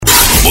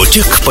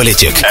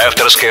Politic.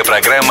 Авторская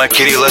программа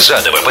Кирилла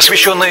Задова,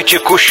 посвященная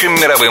текущим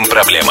мировым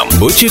проблемам.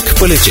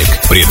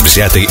 Politic.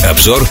 Предвзятый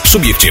обзор,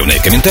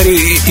 субъективные комментарии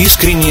и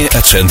искренние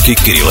оценки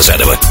Кирилла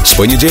Задова. С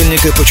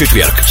понедельника по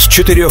четверг с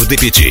 4 до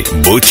 5.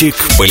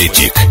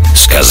 Politic.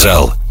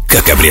 Сказал,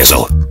 как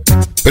обрезал.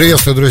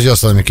 Приветствую, друзья,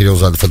 с вами Кирилл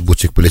Задов от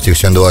Politic.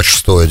 Сегодня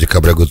 26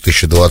 декабря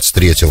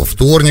 2023,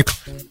 вторник.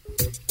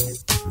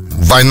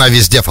 Война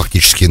везде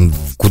фактически,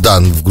 куда,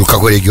 в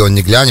какой регион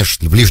не глянешь,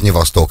 Ближний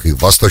Восток и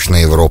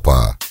Восточная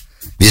Европа,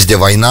 везде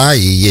война,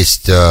 и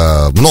есть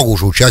много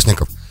уже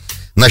участников.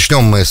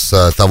 Начнем мы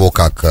с того,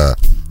 как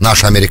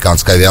наша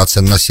американская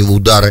авиация наносила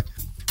удары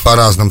по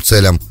разным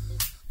целям,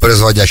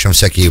 производящим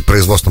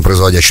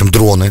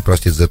дроны,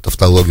 простите за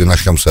тавтологию,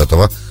 начнем с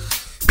этого.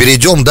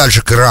 Перейдем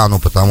дальше к Ирану,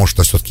 потому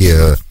что все-таки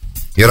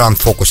Иран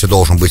в фокусе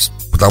должен быть,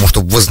 потому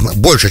что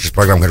большая часть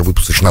программы, конечно, будет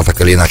посвящена так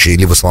или иначе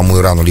либо самому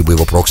Ирану, либо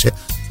его прокси.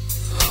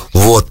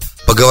 Вот,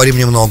 поговорим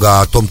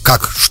немного о том,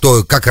 как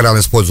Иран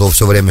использовал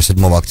все время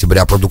 7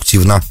 октября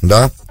продуктивно,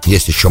 да,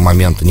 есть еще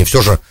моменты, не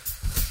все же,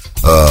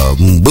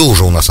 был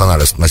уже у нас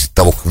анализ относительно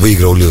того, как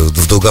выигрывали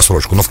в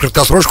долгосрочку, но в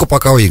краткосрочку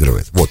пока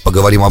выигрывает, вот,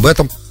 поговорим об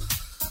этом.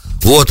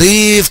 Вот,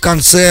 и в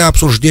конце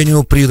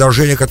обсуждению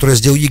предложения, которое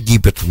сделал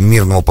Египет,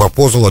 мирного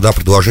пропозала, да,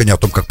 предложение о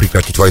том, как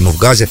прекратить войну в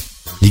Газе.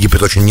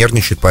 Египет очень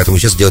нервничает, поэтому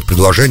сейчас делает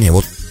предложение,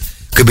 вот,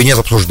 кабинет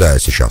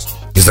обсуждает сейчас,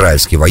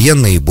 израильские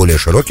военные, и более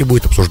широкий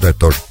будет обсуждать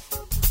тоже.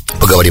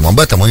 Поговорим об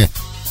этом и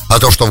о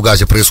том, что в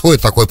Газе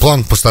происходит. Такой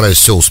план, постараюсь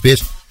все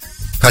успеть.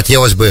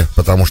 Хотелось бы,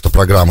 потому что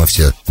программы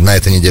все на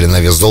этой неделе на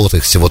вес золота,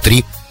 их всего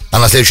 3, а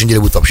на следующей неделе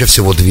будет вообще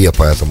всего 2,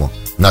 поэтому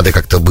надо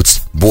как-то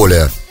быть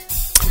более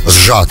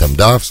сжатым,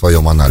 да, в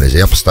своем анализе.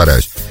 Я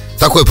постараюсь.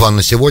 Такой план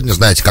на сегодня.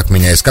 Знаете, как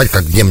меня искать,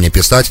 где мне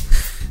писать.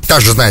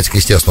 Также знаете,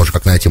 естественно, уже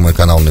как найти мой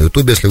канал на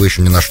YouTube. Если вы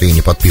еще не нашли и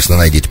не подписаны,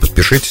 найдите,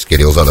 подпишитесь.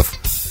 Кирилл Задов.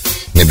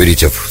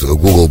 Наберите в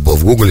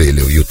Google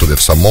или в YouTube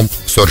в самом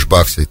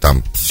серчбаксе, и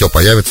там все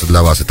появится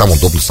для вас, и там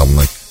удобно со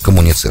мной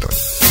коммуницировать.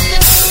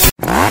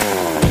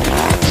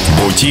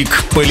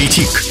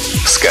 Politic.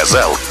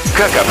 Сказал,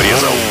 как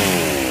обрезал.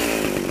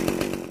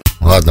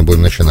 Ладно,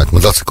 будем начинать.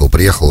 Мотоцикл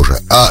приехал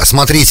уже.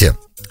 Смотрите,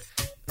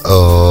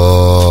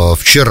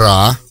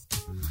 вчера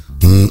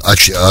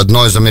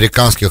одной из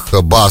американских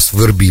баз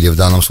в Эрбиле, в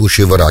данном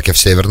случае в Ираке, в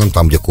северном,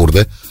 там, где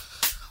курды,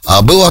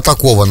 было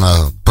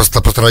атаковано,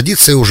 просто по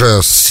традиции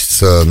уже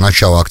с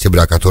начала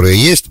октября, которые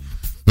есть,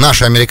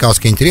 наши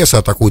американские интересы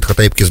атакуют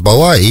Хатаиб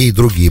Хизбалла и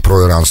другие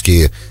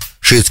проиранские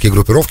шиитские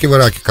группировки в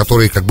Ираке,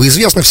 которые как бы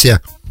известны все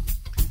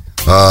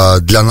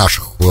для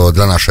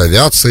нашей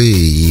авиации,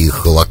 и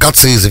их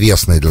локации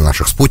известны, для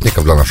наших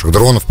спутников, для наших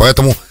дронов,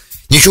 поэтому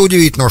ничего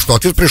удивительного, что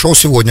ответ пришел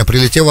сегодня,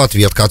 прилетела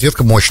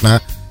ответка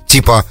мощная,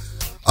 типа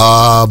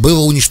было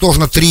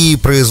уничтожено 3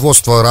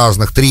 производства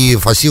разных, 3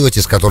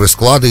 facilities, которые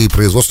склады и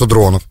производство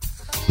дронов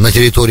на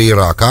территории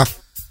Ирака.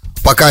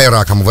 Пока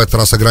Ираком в этот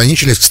раз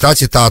ограничились.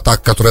 Кстати, та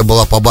атака, которая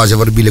была по базе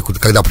в Эрбиле,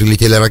 когда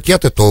прилетели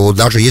ракеты, то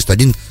даже есть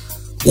один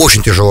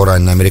очень тяжело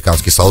раненый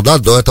американский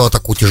солдат. До этого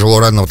такого тяжело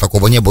раненого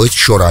такого не было. Есть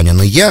еще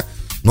раненые,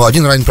 но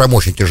один ранен прям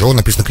очень тяжело,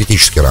 написано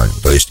критически ранен.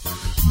 То есть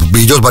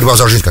идет борьба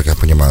за жизнь, как я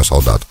понимаю,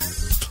 солдат.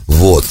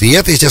 Вот, и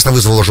это, естественно,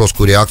 вызвало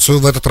жесткую реакцию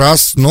в этот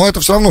раз, но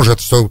это все равно же,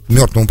 это все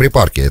мертвому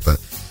припарке,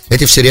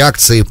 эти все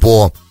реакции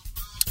по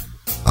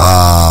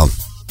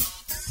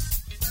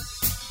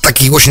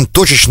такие очень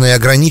точечные,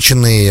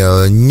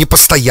 ограниченные,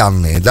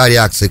 непостоянные, да,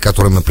 реакции, к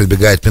которым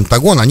прибегает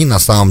Пентагон, они на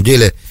самом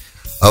деле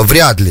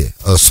вряд ли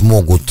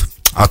смогут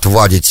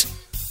отвадить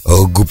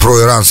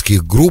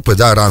проиранские группы,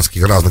 да,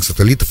 иранских разных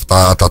сателлитов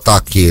от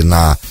атаки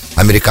на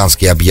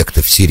американские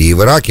объекты в Сирии и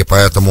в Ираке,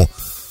 поэтому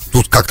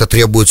тут как-то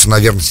требуется,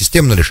 наверное,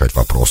 системно решать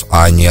вопрос,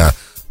 а не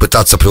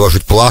пытаться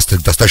приложить пластырь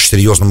к достаточно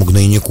серьезному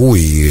гнойнику,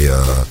 и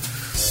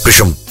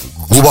причем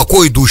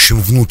глубоко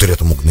идущим внутрь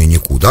этому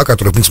гнойнику, да,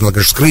 который, в принципе, надо,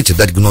 конечно, скрыть и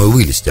дать гною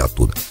вылезти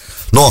оттуда.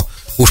 Но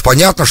уж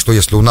понятно, что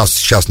если у нас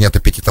сейчас нет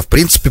аппетита, в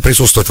принципе,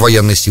 присутствовать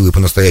военной силой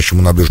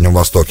по-настоящему на Ближнем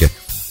Востоке,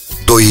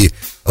 то и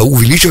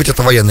увеличивать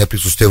это военное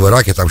присутствие в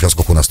Ираке, там сейчас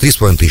сколько у нас,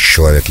 3,5 тысячи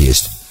человек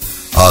есть,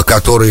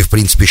 которые, в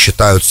принципе,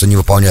 считаются, не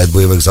выполняют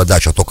боевых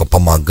задач, а только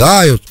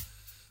помогают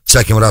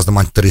всяким разным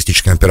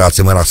антитеррористическим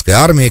операциям иракской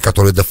армии,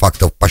 которые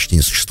де-факто почти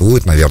не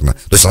существуют, наверное.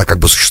 То есть она как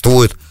бы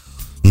существует,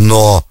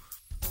 но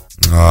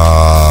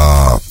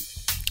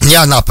не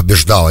она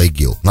побеждала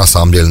ИГИЛ, на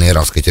самом деле, на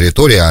иракской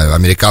территории, а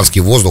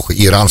американский воздух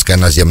и иранская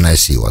наземная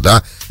сила,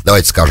 да,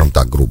 давайте скажем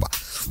так грубо.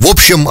 В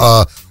общем,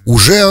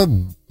 уже,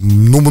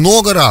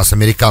 много раз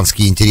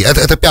американские интересы,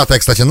 это 5-я,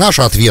 кстати,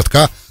 наша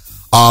ответка,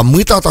 а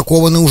мы-то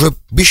атакованы уже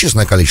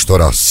бесчисленное количество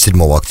раз с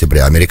 7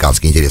 октября,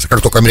 американские интересы.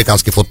 Как только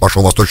американский флот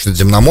пошел в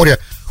Восточно-Средиземноморье,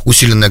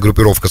 усиленная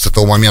группировка, с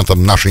этого момента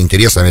наши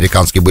интересы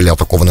американские были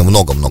атакованы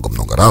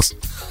много-много-много раз.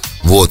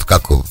 Вот,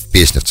 как в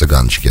песне в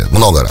 «Цыганочке»,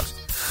 много раз.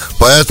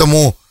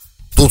 Поэтому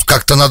тут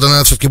как-то надо,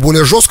 наверное, все-таки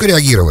более жестко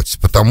реагировать,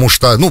 потому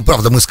что,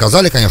 правда, мы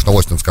сказали, конечно,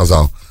 Остин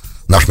сказал,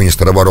 наш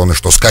министр обороны,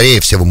 что, скорее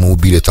всего, мы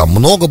убили там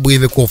много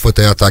боевиков в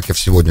этой атаке в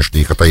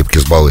сегодняшней Хатаиб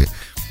Хизбаллы.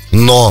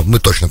 Но мы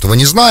точно этого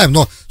не знаем.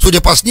 Но, судя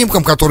по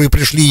снимкам, которые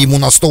пришли ему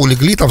на стол,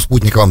 легли там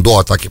спутниковым до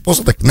атаки,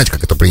 после атаки, знаете,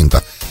 как это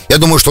принято? Я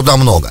думаю, что да,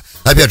 много.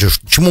 Опять же,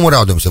 чему мы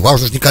радуемся?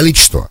 Важно же не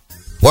количество,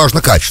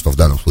 важно качество в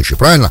данном случае,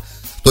 правильно?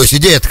 То есть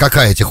идея-то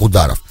какая этих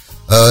ударов?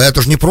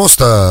 Это же не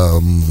просто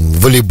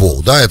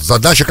волейбол, да, это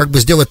задача как бы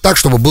сделать так,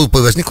 чтобы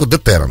возникло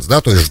детерренс,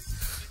 да, то есть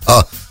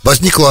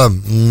возникло,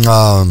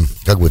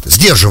 как бы это,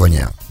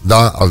 сдерживание,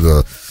 да,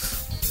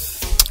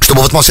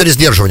 чтобы в атмосфере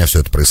сдерживания все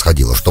это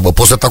происходило, чтобы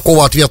после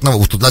такого ответный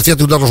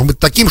удар должен быть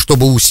таким,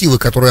 чтобы у силы,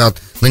 которая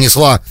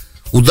нанесла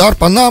удар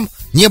по нам,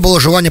 не было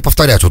желания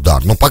повторять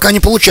удар. Но пока не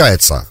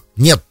получается.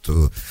 Нет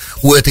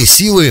у этой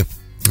силы,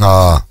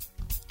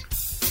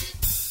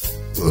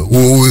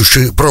 у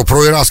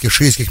проиранских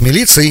шиитских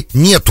милиций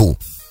нету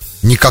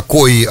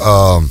никакого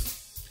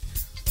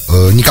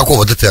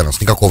детерренса,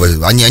 никакого.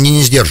 Они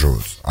не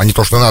сдерживаются. Они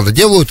то, что надо,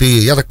 делают, и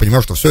я так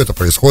понимаю, что все это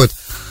происходит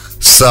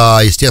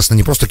естественно,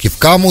 не просто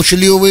кивка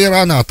молчаливого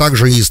Ирана, а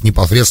также из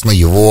непосредственно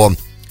его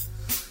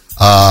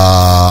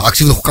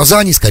активных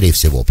указаний, скорее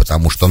всего,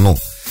 потому что,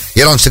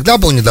 Иран всегда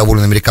был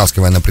недоволен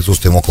американским военным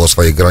присутствием около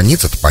своих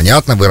границ, это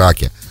понятно, в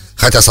Ираке.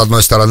 Хотя, с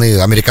одной стороны,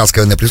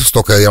 американское военное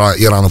присутствие только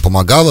Ирану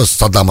помогало,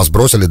 Саддама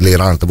сбросили, для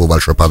Ирана это был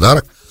большой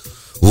подарок.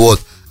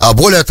 Вот. А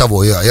более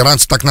того,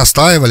 иранцы так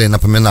настаивали,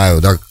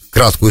 напоминаю, да,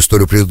 краткую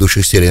историю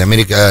предыдущих серий,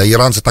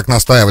 иранцы так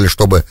настаивали,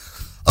 чтобы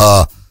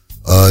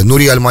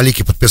Нури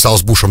Аль-Малики подписал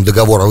с Бушем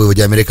договор о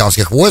выводе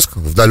американских войск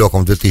в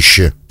далеком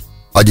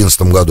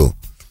 2011 году,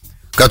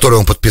 который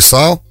он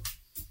подписал.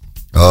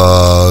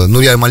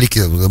 Нури Аль-Малики,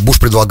 Буш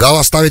предлагал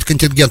оставить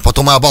контингент,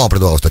 потом и Обама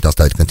предлагал, кстати,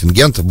 оставить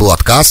контингент, был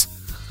отказ.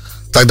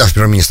 Тогда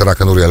премьер-министр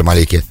Ирака Нури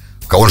Аль-Малики,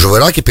 он же в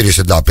Ираке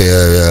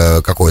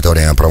какое-то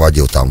время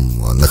проводил,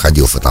 там,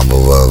 находился там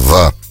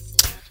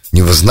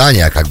не в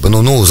изгнании, а как бы,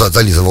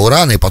 зализывал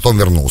раны и потом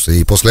вернулся.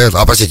 И после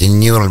этого, простите,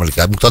 не Нури Аль-Малики,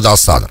 а Муктада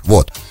ас-Садр,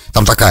 вот.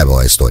 Там такая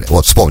была история.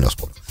 Вот, вспомнил.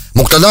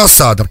 Муктада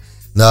ас-Садр,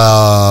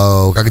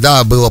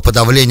 когда было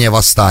подавление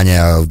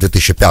восстания в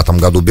 2005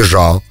 году,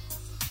 бежал,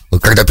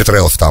 когда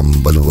Петрелов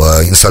там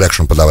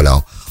инсуррекшн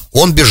подавлял,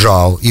 он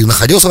бежал и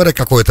находился в Ираке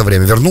какое-то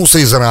время, вернулся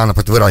из Ирана,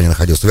 в Иране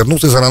находился,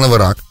 вернулся из Ирана в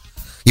Ирак.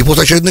 И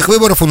после очередных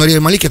выборов у Нури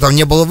Аль-Малики там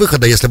не было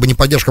выхода. Если бы не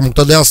поддержка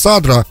Муктады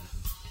ас-Садра,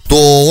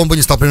 то он бы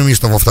не стал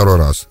премьер-министром во второй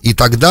раз. И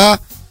тогда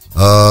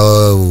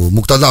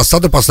Муктада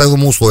ас-Садр поставил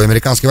ему условия.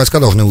 Американские войска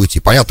должны уйти.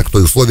 Понятно, кто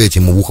и условия эти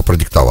ему в ухо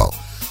продиктовал.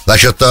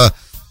 Значит,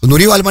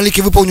 Нури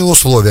Аль-Малики выполнил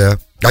условия.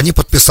 Они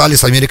подписали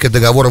с Америкой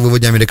договор о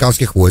выводе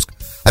американских войск.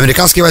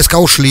 Американские войска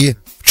ушли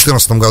в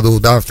 2014 году,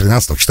 да, в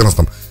 2013, в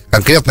 2014,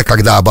 конкретно,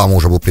 когда Обама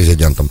уже был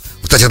президентом.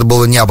 Кстати, это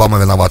было не Обама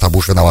виноват, а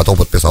Буш виноват, он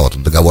подписал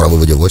этот договор о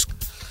выводе войск.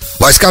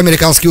 Войска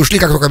американские ушли,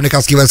 как только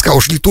американские войска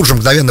ушли, тут же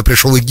мгновенно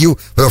пришел ИГИЛ,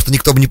 потому что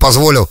никто бы не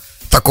позволил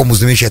такому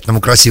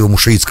замечательному, красивому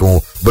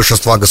шиитскому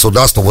большинства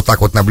государства вот так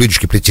вот на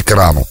блюдечке прийти к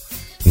Ирану.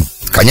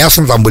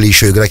 Конечно, там были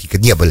еще игроки,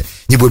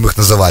 не будем их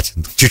называть,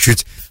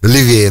 чуть-чуть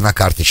левее на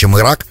карте, чем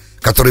Ирак,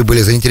 которые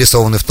были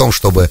заинтересованы в том,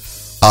 чтобы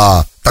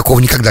такого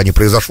никогда не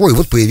произошло, и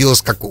вот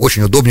появилось, как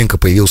очень удобненько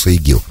появился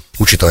ИГИЛ,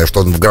 учитывая,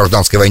 что он в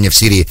гражданской войне в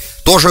Сирии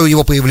тоже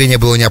его появление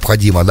было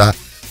необходимо, да.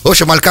 В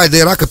общем, Аль-Каида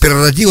Ирака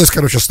переродилась,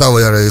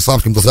 стала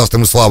исламским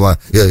государством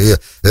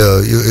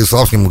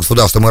исламским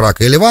государством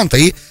Ирака и Леванта,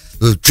 и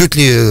чуть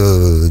ли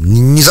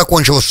не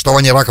закончилось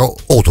существование Ирака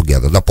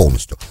altogether, да,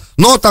 полностью.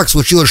 Но так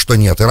случилось, что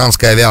нет.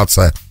 Иранская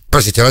авиация,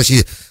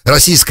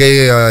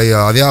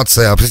 российская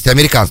авиация,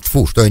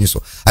 американская, что я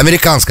несу?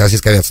 Американская,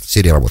 российская авиация в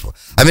Сирии работала.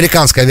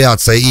 Американская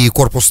авиация и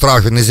корпус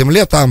стражи на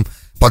земле там,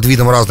 под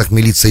видом разных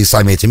милиций, и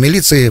сами эти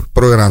милиции,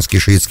 проиранские,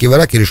 шиитские в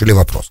Ираке, решили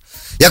вопрос.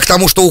 Я к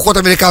тому, что уход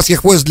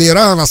американских войск для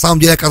Ирана на самом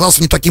деле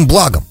оказался не таким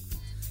благом.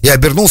 И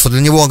обернулся для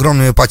него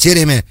огромными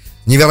потерями,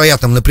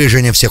 невероятным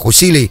напряжением всех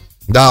усилий.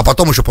 Да, а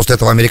потом еще после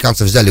этого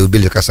американцы взяли и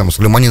убили Касема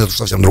Сулейманина, это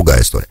совсем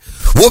другая история.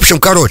 В общем,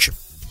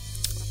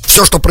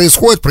 все, что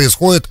происходит,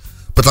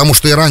 потому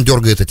что Иран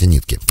дергает эти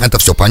нитки. Это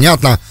все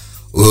понятно.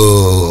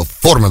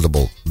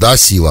 Formidable, да,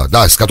 сила,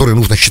 да, с которой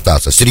нужно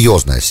считаться,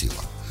 серьезная сила.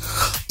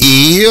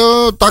 И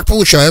так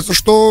получается,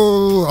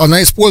 что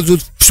она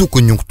использует всю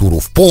конъюнктуру,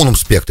 в полном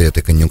спектре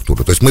этой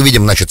конъюнктуры. То есть мы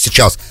видим, значит,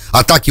 сейчас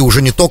атаки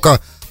уже не только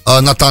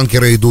на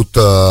танкеры идут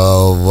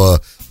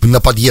на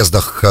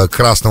подъездах к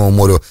Красному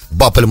морю в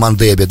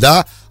Баб-эль-Мандебе,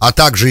 да, а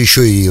также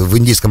еще и в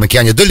Индийском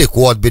океане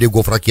далеко от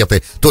берегов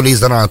ракеты, то ли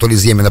из Ирана, то ли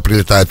из Йемена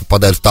прилетают,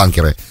 попадают в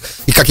танкеры.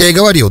 И как я и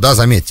говорил, да,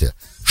 заметьте,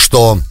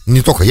 что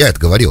не только я это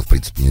говорил, в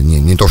принципе,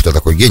 не то, что я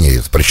такой гений,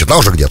 я прочитал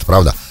уже где-то,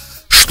 правда,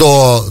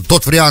 что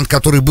тот вариант,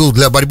 который был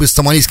для борьбы с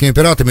сомалийскими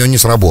пиратами, он не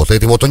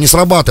сработает. И вот он не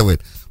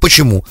срабатывает.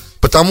 Почему?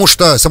 Потому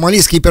что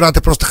сомалийские пираты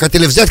просто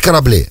хотели взять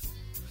корабли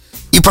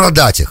и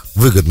продать их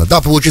выгодно, да,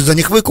 получить за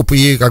них выкуп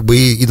и как бы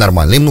и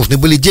нормально. Им нужны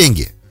были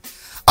деньги.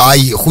 А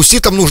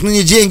хуситам нужны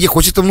не деньги,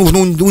 хуситам нужно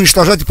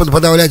уничтожать,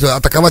 подавлять,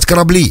 атаковать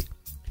корабли.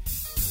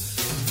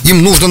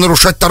 Им нужно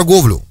нарушать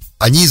торговлю.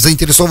 Они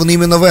заинтересованы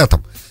именно в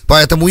этом.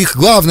 Поэтому их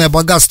главное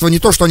богатство не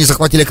то, что они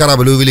захватили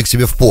корабль и увели к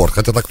себе в порт,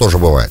 хотя так тоже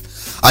бывает.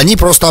 Они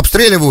просто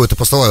обстреливают и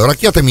посылают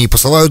ракетами, и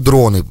посылают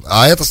дроны.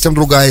 А это совсем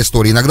другая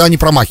история. Иногда они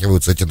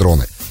промахиваются, эти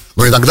дроны.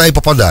 Но иногда и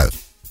попадают.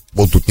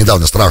 Вот тут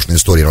недавно страшные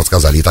истории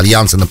рассказали.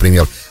 Итальянцы,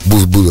 например,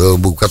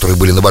 которые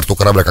были на борту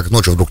корабля, как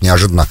ночью вдруг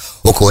неожиданно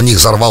около них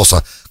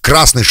взорвался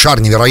красный шар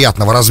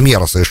невероятного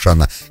размера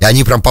совершенно. И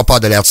они прям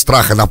попадали от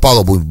страха на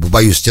палубу.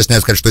 Боюсь,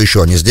 стесняюсь сказать, что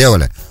еще они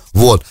сделали.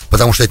 Вот,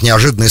 потому что это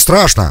неожиданно и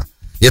страшно.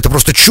 И это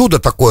просто чудо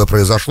такое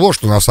произошло,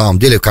 что на самом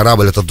деле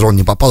корабль, этот дрон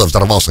не попал и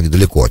взорвался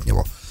недалеко от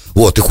него.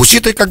 Вот, и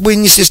хуситы как бы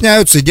не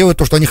стесняются и делают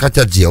то, что они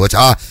хотят делать.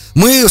 А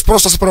мы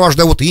просто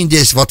сопровождаем, вот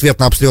Индия в ответ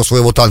на обстрел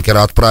своего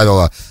танкера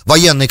отправила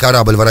военный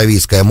корабль в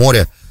Аравийское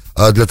море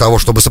для того,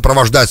 чтобы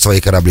сопровождать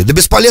свои корабли. Да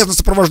бесполезно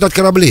сопровождать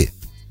корабли.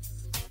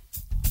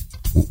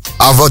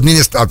 А в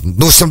администрации,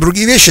 совсем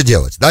другие вещи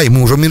делать, да, и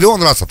мы уже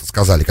миллион раз это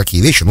сказали,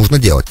 какие вещи нужно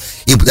делать.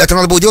 И это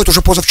надо было делать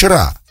уже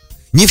позавчера.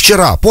 Не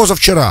вчера,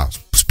 позавчера.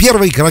 С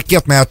первой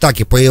ракетной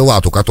атаки по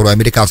Эйлату, которую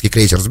американский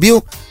крейсер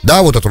сбил,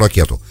 да, вот эту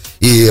ракету,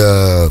 и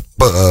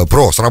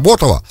ПРО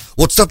сработало,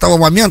 вот с этого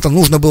момента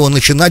нужно было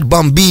начинать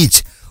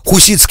бомбить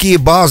хуситские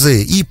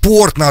базы, и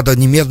порт надо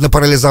немедленно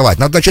парализовать.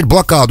 Надо начать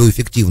блокаду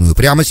эффективную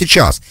прямо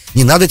сейчас.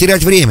 Не надо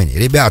терять времени.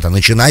 Ребята,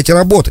 начинайте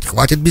работать,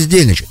 хватит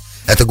бездельничать.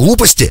 Это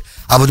глупости,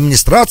 а в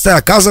администрации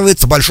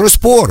оказывается большой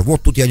спор.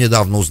 Вот тут я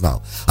недавно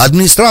узнал.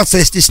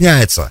 Администрация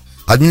стесняется.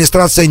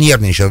 Администрация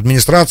нервничает,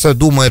 администрация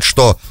думает,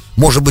 что,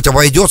 может быть,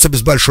 обойдется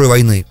без большой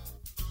войны.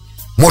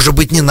 Может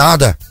быть, не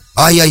надо.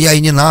 Ай-яй-яй,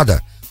 не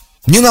надо.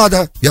 Не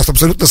надо, я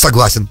абсолютно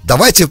согласен.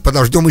 Давайте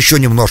подождем еще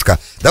немножко.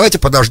 Давайте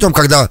подождем,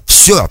 когда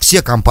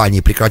все компании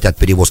прекратят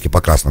перевозки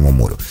по Красному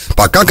морю.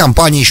 Пока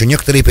компании еще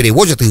некоторые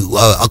перевозят, и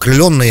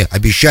окрыленные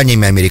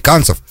обещаниями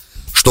американцев,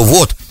 что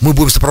вот, мы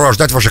будем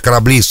сопровождать ваши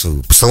корабли,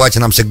 посылайте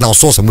нам сигнал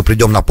СОСа, мы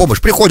придем на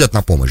помощь. Приходят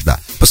на помощь, да,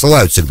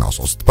 посылают сигнал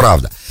СОС, это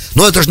правда.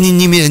 Но это же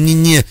не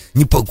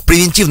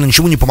превентивно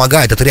ничему не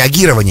помогает, это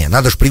реагирование.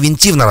 Надо же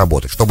превентивно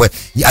работать, чтобы,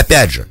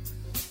 опять же,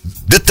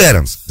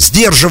 deterrence,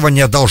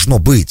 сдерживание должно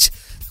быть.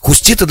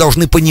 Хуситы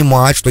должны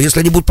понимать, что если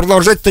они будут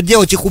продолжать это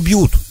делать, их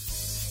убьют.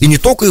 И не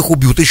только их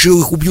убьют, еще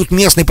их убьют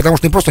местные, потому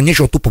что им просто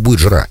нечего тупо будет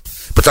жрать.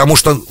 Потому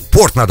что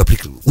порт надо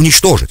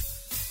уничтожить.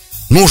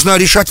 Нужно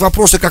решать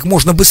вопросы как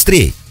можно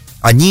быстрее.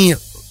 Они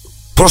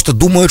просто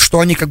думают, что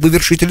они как бы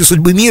вершители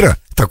судьбы мира.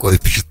 Такое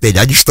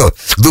впечатление. Они что,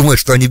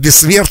 думают, что они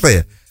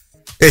бессмертные?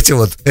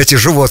 Эти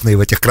животные в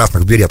этих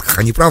красных беретках,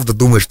 они правда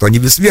думают, что они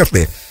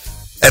бессмертные?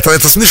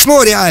 Это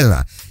смешно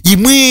реально. И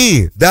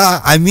мы,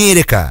 да,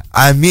 Америка,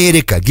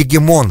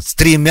 гегемон с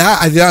 3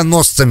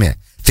 авианосцами.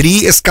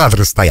 3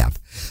 эскадры стоят.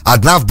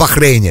 1 в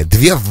Бахрейне,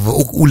 2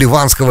 у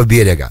Ливанского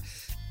берега.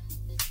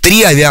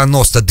 3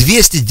 авианосца,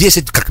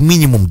 210, как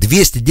минимум,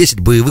 210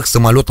 боевых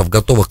самолетов,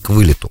 готовых к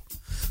вылету.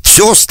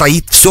 Все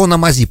стоит, все на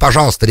мази.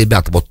 Пожалуйста,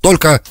 ребята, вот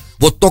только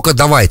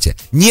давайте.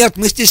 Нет,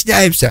 мы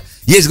стесняемся.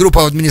 Есть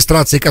группа в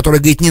администрации, которая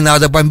говорит, не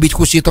надо бомбить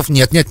хуситов.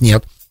 Нет.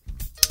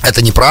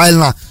 Это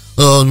неправильно.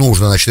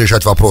 Нужно, значит,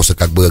 решать вопросы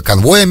как бы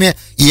конвоями,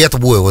 и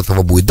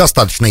этого будет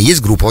достаточно. Есть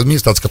группа в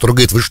администрации, которая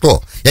говорит, вы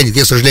что? Я,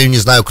 к сожалению, не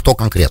знаю, кто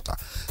конкретно.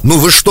 Ну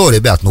вы что,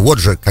 ребят, вот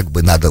же как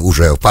бы надо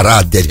уже,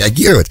 пора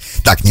реагировать.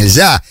 Так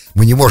нельзя,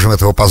 мы не можем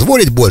этого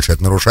позволить больше,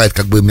 это нарушает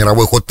как бы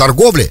мировой ход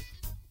торговли,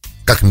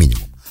 как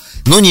минимум.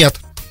 Но нет,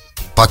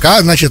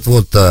 пока, значит,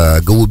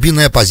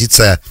 голубиная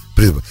позиция.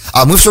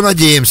 А мы все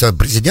надеемся,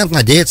 президент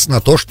надеется на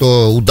то,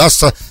 что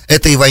удастся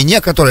этой войне,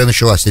 которая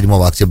началась 7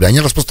 октября, не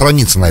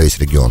распространиться на весь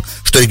регион,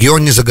 что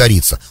регион не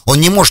загорится. Он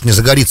не может не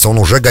загориться, он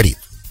уже горит.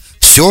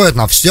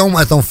 На всем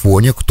этом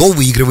фоне, кто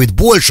выигрывает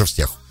больше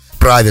всех?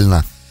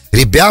 Правильно,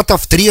 ребята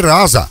в 3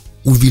 раза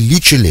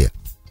увеличили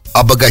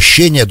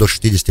обогащение до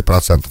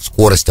 60%,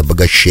 скорость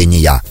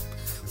обогащения.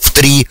 В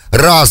 3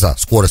 раза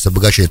скорость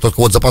обогащения.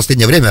 Только вот за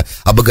последнее время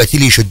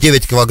обогатили еще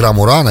 9 килограмм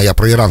урана, я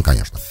про Иран,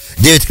 конечно.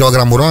 9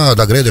 килограмм урана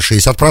до грейда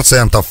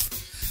 60%.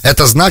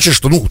 Это значит,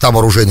 что, там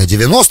оружейное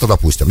 90,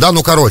 допустим, да,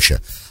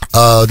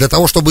 для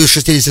того, чтобы из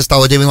 60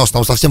 стало 90,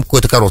 там совсем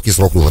какой-то короткий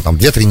срок нужно, там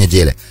 2-3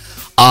 недели.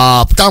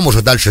 А там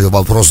уже дальше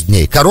вопрос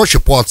дней.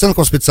 По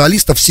оценкам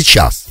специалистов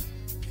сейчас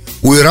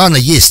у Ирана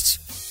есть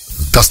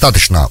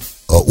достаточно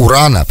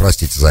урана,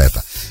 простите за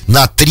это,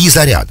 на 3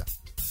 заряда.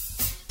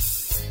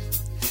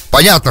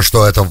 Понятно,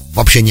 что это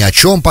вообще ни о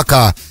чем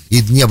пока, и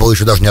не было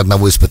еще даже ни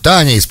одного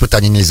испытания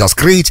нельзя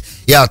скрыть,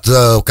 и от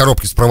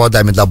коробки с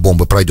проводами до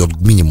бомбы пройдет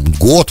минимум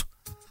год,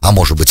 а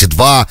может быть и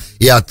 2,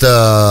 и от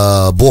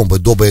бомбы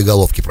до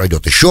боеголовки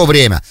пройдет еще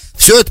время.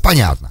 Все это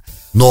понятно,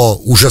 но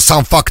уже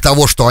сам факт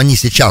того, что они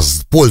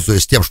сейчас,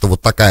 пользуясь тем, что вот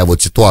такая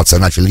вот ситуация,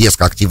 начали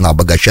резко активно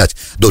обогащать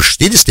до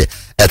 60,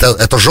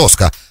 это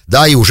жестко,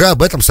 да, и уже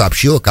об этом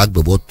сообщила как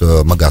бы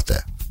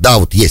МАГАТЭ. Да,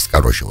 есть,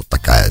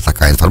 такая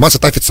информация,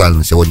 это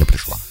официально сегодня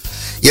пришла.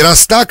 И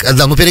раз так,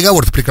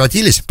 переговоры-то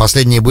прекратились,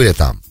 последние были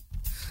там.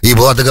 И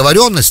была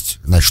договоренность,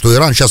 значит, что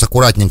Иран сейчас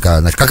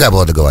аккуратненько, значит, какая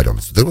была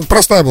договоренность?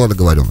 Простая была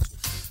договоренность.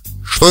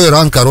 Что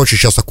Иран,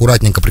 сейчас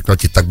аккуратненько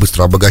прекратит так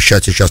быстро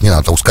обогащать, сейчас не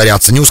надо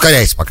ускоряться, не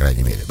ускоряйся, по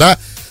крайней мере, да?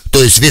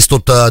 То есть весь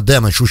тот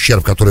дэмэдж,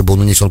 ущерб, который был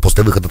нанесен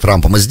после выхода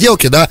Трампом из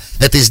сделки, да,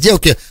 этой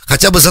сделки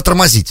хотя бы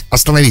затормозить,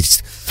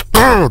 остановитесь.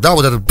 Да,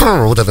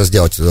 вот это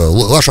сделать,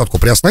 лошадку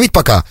приостановить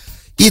пока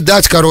и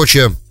дать,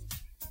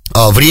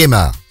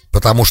 время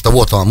потому что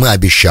вот мы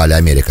обещали,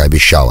 Америка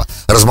обещала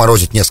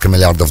разморозить несколько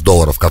миллиардов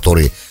долларов,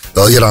 которые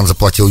Иран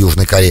заплатил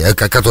Южной Корее,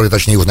 которые,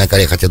 точнее, Южная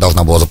Корея, хотя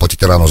должна была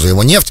заплатить Ирану за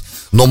его нефть,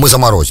 но мы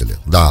заморозили.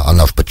 Да,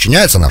 она же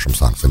подчиняется нашим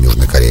санкциям,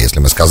 Южной Кореи. Если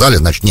мы сказали,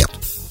 значит нет.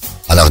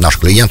 Она же наш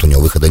клиент, у нее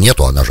выхода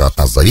нету, она же от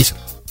нас зависит.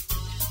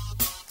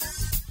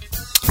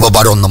 В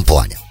оборонном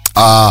плане.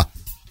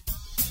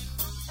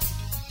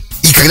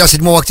 И когда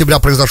 7 октября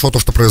произошло то,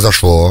 что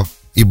произошло,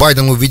 и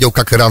Байден увидел,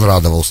 как Иран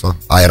радовался,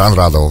 а Иран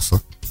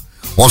радовался,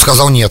 он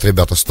сказал: нет,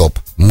 ребята, стоп,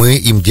 мы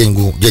им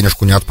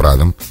денежку не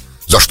отправим.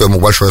 За что ему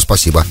большое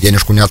спасибо.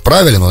 Денежку не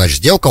отправили, но, значит,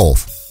 сделка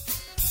офф.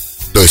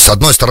 То есть, с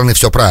одной стороны,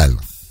 все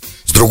правильно.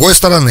 С другой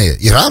стороны,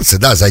 иранцы,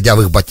 да, зайдя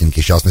в их ботинки,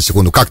 сейчас на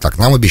секунду, как так,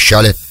 нам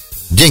обещали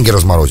деньги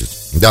разморозить,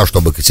 да,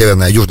 чтобы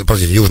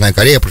Южная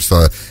Корея,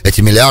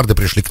 эти миллиарды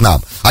пришли к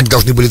нам. Они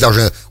должны были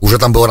даже, уже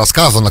там было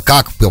рассказано,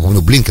 как, я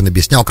помню, Блинкен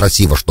объяснял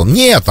красиво, что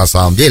нет, на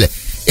самом деле,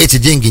 эти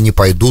деньги не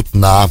пойдут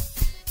на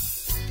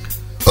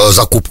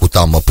закупку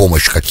там,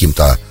 помощь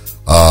каким-то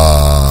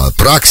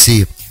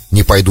пракси,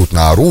 не пойдут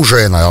на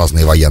оружие, на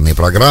разные военные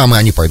программы,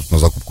 они пойдут на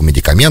закупку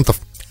медикаментов,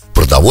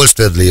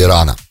 продовольствия для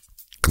Ирана.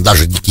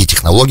 Даже никакие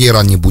технологии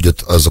Иран не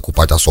будет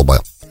закупать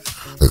особо.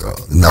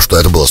 На что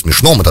это было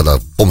смешно, мы тогда,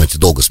 помните,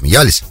 долго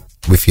смеялись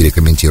в эфире,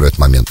 комментируя этот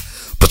момент,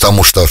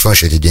 потому что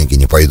значит, эти деньги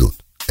не пойдут?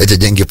 Эти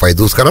деньги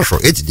пойдут, хорошо,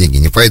 эти деньги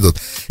не пойдут.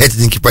 Эти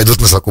деньги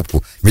пойдут на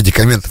закупку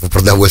медикаментов и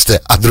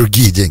продовольствия, а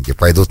другие деньги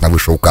пойдут на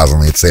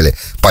вышеуказанные цели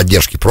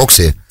поддержки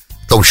прокси,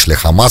 в том числе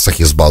Хамаса,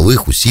 Хизбаллы,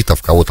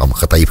 хуситов, кого там,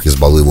 Хатаиб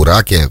Хизбаллы в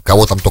Ираке,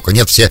 кого там только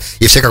нет, все,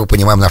 как мы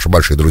понимаем, наши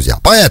большие друзья.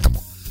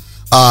 Поэтому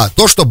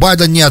то, что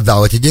Байден не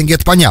отдал эти деньги,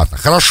 это понятно.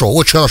 Хорошо,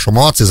 очень хорошо,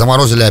 молодцы,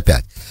 заморозили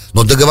опять.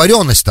 Но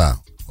договоренность-то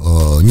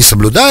не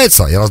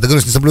соблюдается, и раз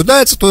договоренность не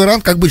соблюдается, то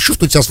Иран как бы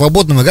чувствует себя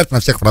свободным играть на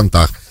всех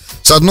фронтах.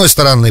 С одной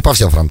стороны, по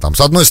всем фронтам.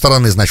 С одной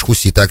стороны, значит,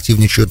 хуситы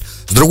активничают.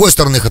 С другой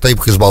стороны,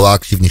 Хатаиб Хизбалла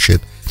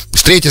активничает.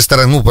 С третьей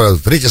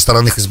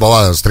стороны,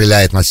 Хизбалла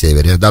стреляет на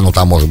севере. Да, ну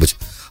там может быть,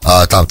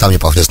 там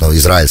непосредственно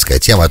израильская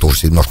тема, это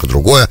уже немножко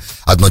другое.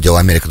 Одно дело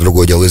Америка,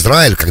 другое дело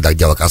Израиль, когда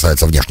дело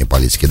касается внешней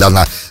политики.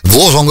 Да, в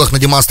лозунгах, на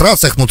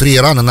демонстрациях внутри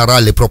Ирана, на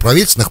ралли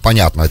проправительственных,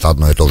 понятно, это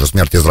одно и то же,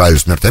 смерть Израилю,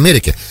 смерть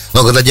Америки.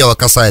 Но когда дело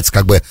касается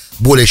как бы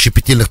более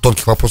щепетильных,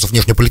 тонких вопросов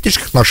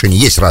внешнеполитических отношений,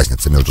 есть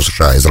разница между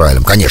США и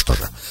Израилем, конечно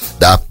же,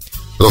 да.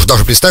 Потому что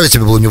даже представить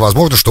себе было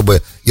невозможно,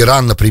 чтобы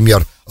Иран,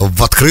 например,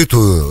 в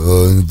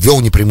открытую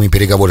вел непрямые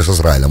переговоры с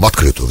Израилем. В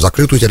открытую. В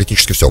закрытую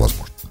теоретически все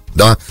возможно.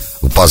 Да?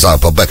 По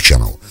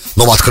бэк-ченнелу.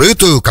 Но в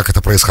открытую, как это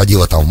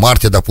происходило там в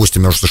марте,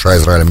 допустим, между США и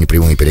Израилем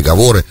непрямые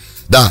переговоры.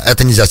 Да,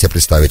 это нельзя себе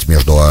представить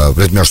между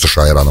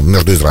США и Ираном.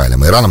 Между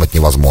Израилем и Ираном это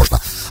невозможно.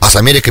 А с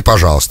Америкой,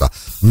 пожалуйста.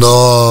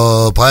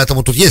 Но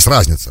поэтому тут есть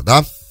разница,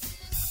 да?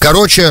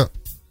 Короче,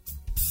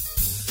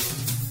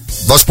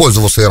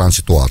 воспользовался Иран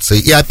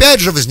ситуацией. И опять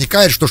же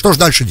возникает, что же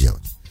дальше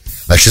делать?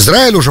 Значит,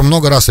 Израиль уже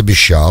много раз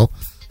обещал,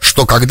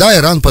 что когда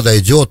Иран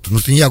подойдет,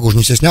 Нетаньяху уже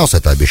не стеснялся,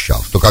 это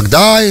обещал, что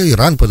когда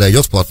Иран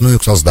подойдет вплотную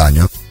к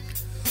созданию,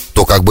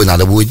 то как бы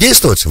надо будет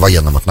действовать в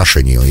военном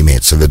отношении,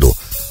 имеется в виду.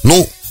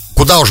 Ну,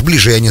 куда уж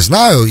ближе, я не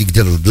знаю, и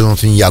где для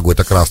Нетаньяху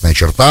это красная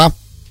черта.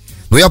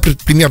 Но я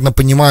примерно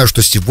понимаю,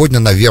 что сегодня,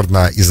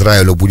 наверное,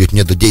 Израилю будет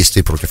не до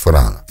действий против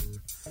Ирана.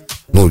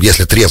 Ну,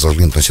 если трезво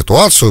взглянуть на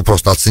ситуацию,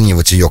 просто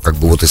оценивать ее, как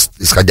бы, вот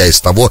исходя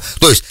из того...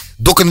 То есть,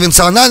 до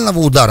конвенционального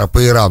удара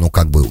по Ирану,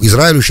 как бы,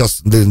 Израилю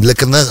сейчас...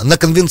 На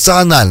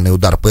конвенциональный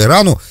удар по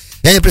Ирану,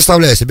 я не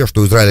представляю себе,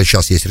 что у Израиля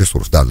сейчас есть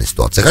ресурс в данной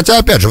ситуации. Хотя,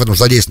 опять же, в этом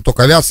задействована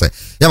только авиация,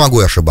 я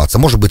могу и ошибаться,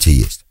 может быть и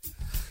есть.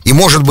 И,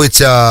 может быть,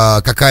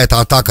 какая-то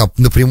атака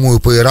напрямую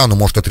по Ирану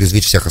может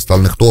отрезвить всех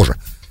остальных тоже.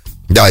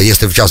 Да,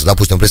 если сейчас,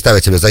 допустим,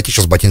 представить себе зайти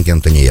сейчас в ботинки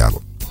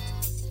Нетаньяху.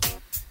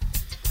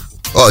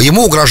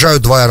 Ему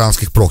угрожают два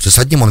иранских прокси. С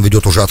одним он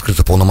ведет уже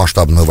открыто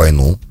полномасштабную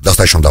войну,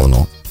 достаточно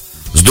давно.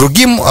 С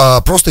другим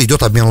просто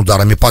идет обмен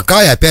ударами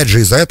пока, и опять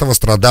же из-за этого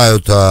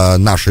страдают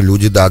наши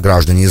люди, да,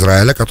 граждане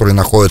Израиля, которые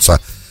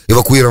находятся,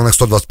 эвакуированных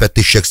 125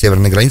 тысяч человек с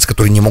северной границы,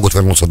 которые не могут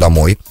вернуться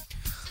домой,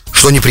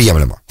 что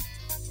неприемлемо.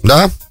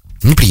 Да,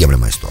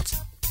 неприемлемая ситуация.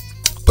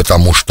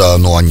 Потому что,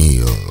 ну,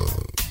 они...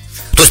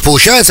 То есть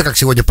получается, как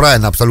сегодня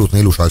правильно абсолютно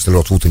Илюша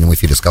Аксельрод в утреннем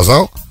эфире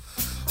сказал,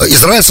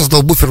 Израиль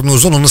создал буферную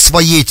зону на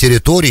своей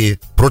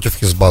территории против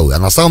Хизбаллы. А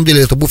на самом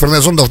деле эта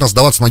буферная зона должна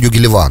сдаваться на юге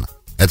Ливана.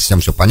 Это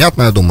всем все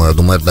понятно, я думаю,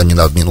 это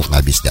не нужно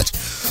объяснять.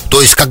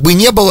 То есть, как бы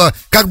не было,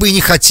 как бы и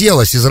не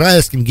хотелось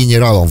израильским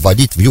генералам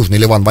вводить в Южный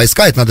Ливан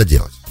войска, это надо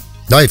делать.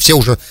 Да, и все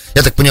уже,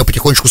 я так понимаю,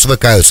 потихонечку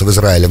свыкаются в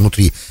Израиле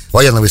внутри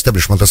военного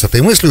истеблишмента с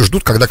этой мыслью,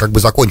 ждут, когда как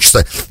бы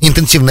закончится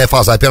интенсивная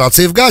фаза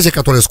операции в Газе,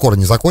 которая скоро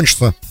не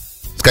закончится,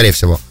 скорее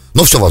всего,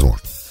 но все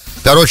возможно.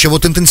 Короче,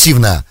 вот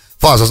интенсивная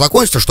фаза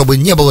закончится, чтобы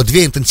не было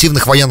две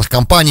интенсивных военных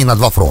кампаний на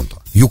два фронта,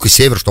 юг и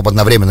север, чтобы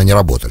одновременно не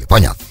работали,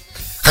 понятно.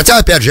 Хотя,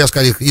 опять же, я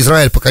скажу,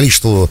 Израиль по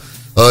количеству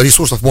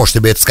ресурсов может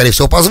себе это, скорее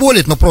всего,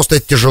 позволить, но просто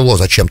это тяжело,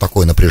 зачем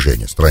такое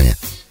напряжение в стране.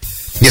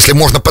 Если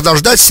можно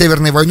подождать с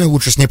Северной войной,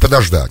 лучше с ней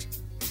подождать.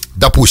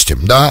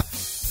 Допустим, да.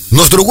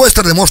 Но с другой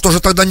стороны, может, уже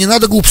тогда не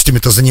надо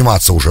глупостями-то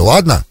заниматься уже,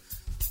 ладно?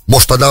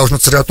 Может, тогда нужно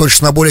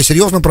сосредоточиться на более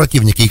серьезном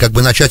противнике и как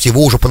бы начать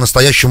его уже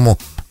по-настоящему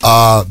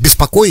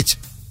беспокоить?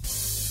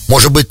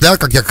 Может быть, да,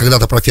 как я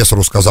когда-то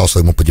профессору сказал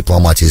своему по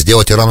дипломатии,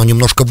 сделать Ирану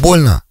немножко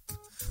больно.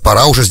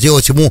 Пора уже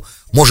сделать ему,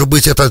 может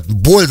быть, эта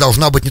боль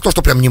должна быть не то,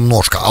 что прям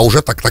немножко, а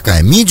уже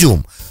такая,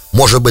 медиум.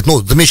 Может быть,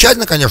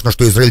 замечательно, конечно,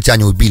 что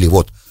израильтяне убили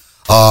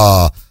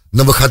на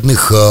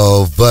выходных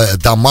в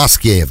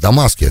Дамаске,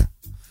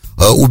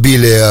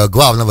 убили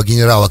главного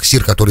генерала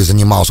КСИР, который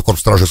занимался,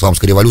 Корпус стражей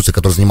исламской революции,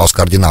 который занимался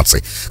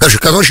координацией.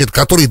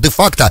 Который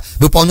де-факто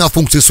выполнял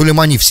функции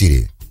Сулеймани в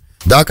Сирии,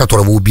 да,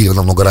 которого убили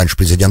намного раньше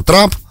президент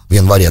Трамп в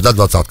январе, да,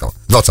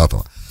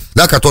 20-го,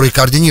 да, который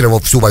координировал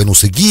всю войну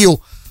с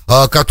ИГИЛ,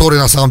 который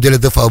на самом деле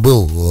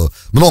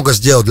много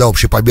сделал для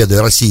общей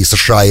победы России,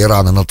 США и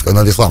Ирана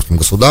над исламским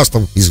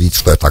государством. Извините,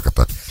 что я так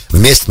это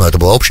вместе, но это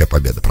была общая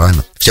победа,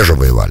 правильно? Все же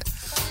воевали.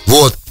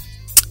 Вот.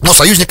 Но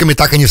союзниками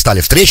так и не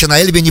стали. Встреча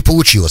на Эльбе не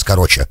получилась,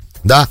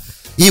 да.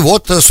 И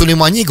вот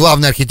Сулеймани,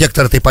 главный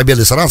архитектор этой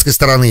победы с иранской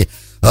стороны,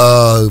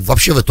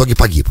 вообще в итоге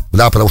погиб,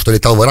 да, потому что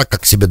летал в Ирак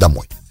как к себе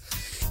домой.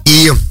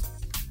 И,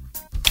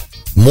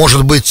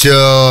 может быть,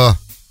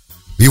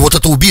 и вот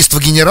это убийство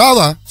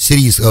генерала в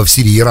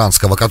Сирии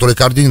иранского, который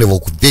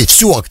координировал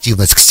всю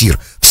активность КСИР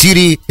в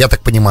Сирии, я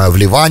так понимаю, в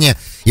Ливане,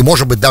 и,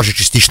 может быть, даже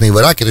частично и в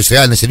Ираке, то есть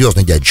реально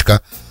серьезный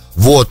дядечка.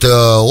 Вот,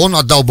 он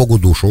отдал Богу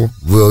душу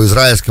в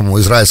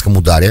израильском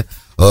ударе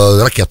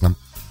ракетном.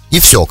 И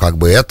все, как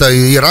бы, это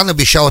Иран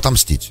обещал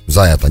отомстить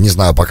за это. Не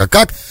знаю пока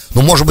как,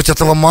 но, может быть,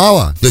 этого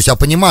мало. То есть, я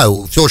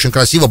понимаю, все очень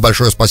красиво,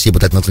 большое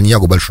спасибо,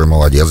 Нетаньяху большой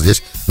молодец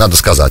здесь, надо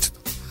сказать.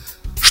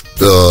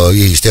 Что,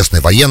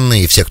 естественно,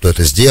 военные, и все, кто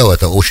это сделал,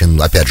 это очень,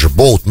 опять же,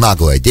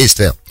 наглое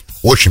действие.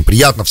 Очень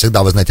приятно,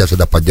 всегда, вы знаете, я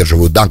всегда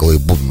поддерживаю наглые,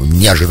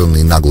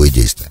 неожиданные наглые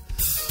действия.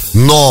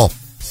 Но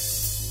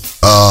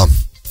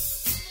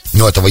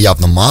этого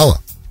явно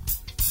мало.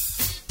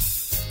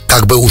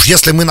 Как бы уж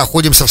если мы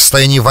находимся в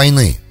состоянии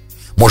войны,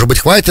 может быть,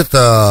 хватит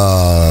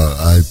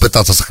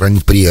пытаться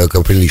сохранить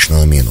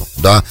приличную мину,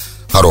 да,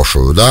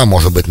 хорошую, да,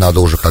 может быть, надо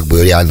уже как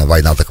бы реально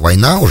война, так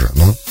война уже,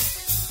 ну.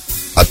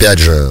 Опять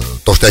же,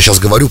 то, что я сейчас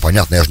говорю,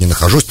 понятно, я же не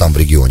нахожусь там в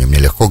регионе, мне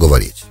легко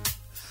говорить.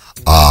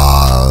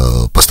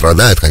 А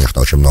пострадает,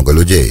 конечно, очень много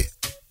людей.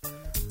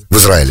 В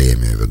Израиле, я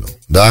имею в виду,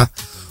 да.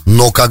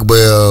 Но как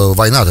бы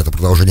война — это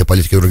продолжение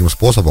политики другим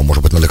способом.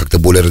 Может быть, надо как-то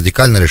более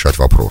радикально решать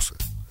вопросы.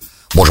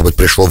 Может быть,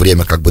 пришло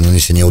время как бы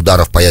нанесения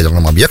ударов по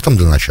ядерным объектам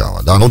для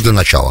начала, да, для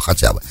начала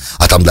хотя бы.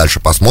 А там дальше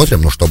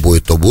посмотрим, что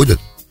будет, то будет.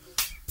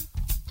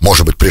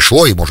 Может быть,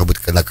 пришло, и может быть,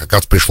 когда как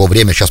раз пришло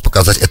время сейчас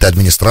показать этой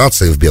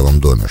администрации в Белом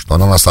доме, что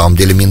она на самом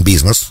деле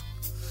Минбизнес,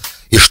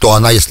 и что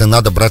она, если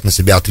надо брать на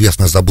себя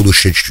ответственность за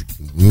будущее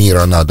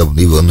мира, надо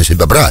его на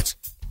себя брать.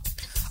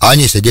 А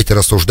не сидеть и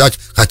рассуждать,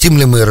 хотим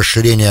ли мы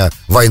расширения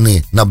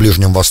войны на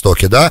Ближнем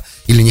Востоке, да,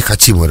 или не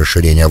хотим мы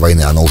расширения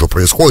войны. Оно уже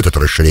происходит, это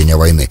расширение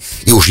войны.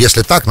 И уж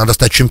если так, надо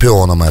стать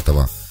чемпионом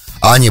этого,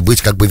 а не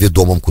быть как бы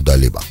ведомым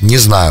куда-либо. Не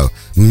знаю.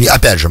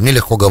 Опять же, мне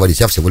легко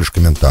говорить, я всего лишь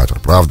комментатор,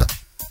 правда?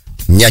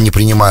 Я не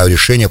принимаю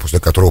решения, после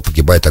которого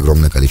погибает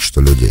огромное количество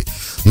людей.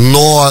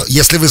 Но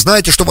если вы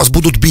знаете, что вас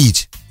будут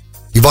бить,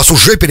 и вас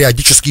уже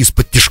периодически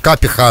из-под тишка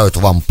пихают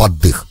вам под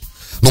дых,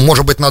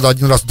 может быть, надо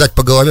один раз дать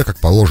по голове, как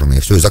положено,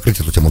 и все, и закрыть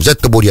эту тему. Взять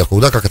табуретку,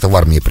 да, как это в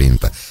армии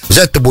принято.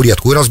 Взять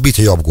табуретку и разбить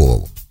ее об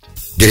голову.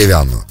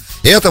 Деревянную.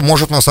 И это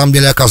может, на самом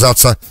деле,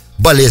 оказаться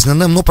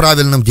болезненным, но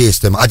правильным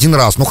действием. Один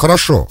раз,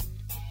 хорошо.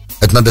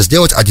 Это надо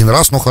сделать один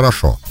раз,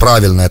 хорошо.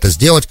 Правильно это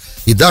сделать.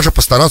 И даже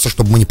постараться,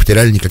 чтобы мы не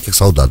потеряли никаких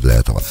солдат для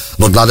этого.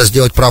 Но надо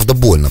сделать, правда,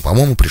 больно.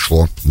 По-моему,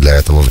 пришло для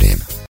этого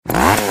время.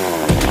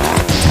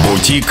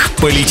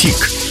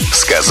 Бутик-политик.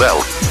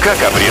 Сказал,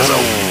 как обрезал.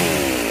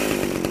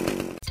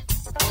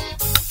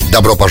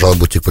 Добро пожаловать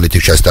в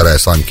Бутик-политик, часть 2.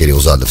 С вами Кирилл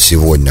Задов.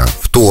 Сегодня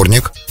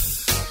вторник,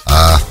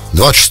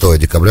 26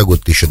 декабря,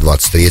 год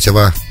 2023.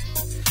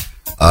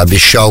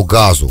 Обещал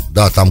газу.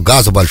 Да, там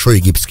газа, большой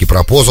египетский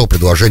пропозал,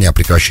 предложение о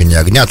прекращении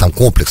огня, там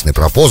комплексный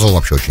пропозал,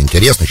 вообще очень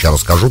интересно. Сейчас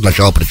расскажу,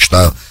 сначала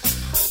прочитаю.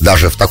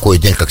 Даже в такой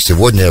день, как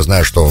сегодня, я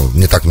знаю, что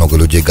не так много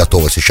людей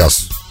готовы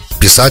сейчас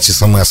писать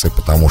смс-ы,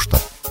 потому что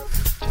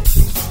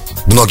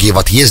многие в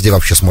отъезде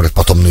вообще смотрят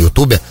потом на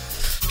ютубе.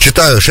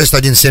 Читаю,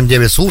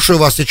 6179, слушаю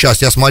вас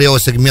сейчас. Я смотрел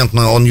сегмент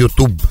on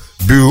YouTube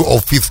Bureau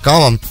of Fifth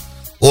Column.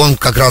 Он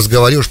как раз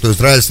говорил, что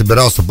Израиль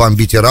собирался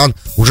бомбить Иран.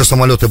 Уже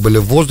самолеты были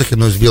в воздухе,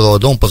 но из Белого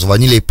дома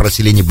позвонили и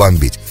просили не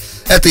бомбить.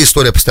 Эта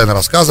история постоянно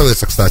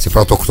рассказывается, кстати,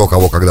 про то, кто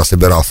кого когда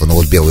собирался, но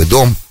вот Белый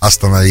дом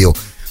остановил.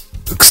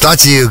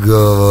 Кстати,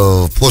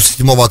 после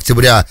 7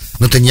 октября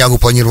Нетаньяху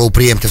планировал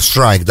preemptive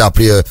strike, да,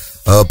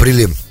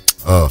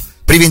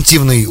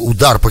 превентивный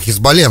удар по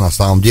Хизбалле, на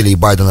самом деле, и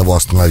Байден его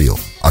остановил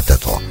от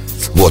этого.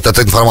 Вот,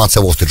 эта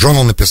информация Wall Street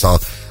Journal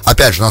написал.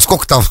 Опять же,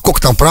 сколько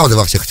там правды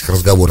во всех этих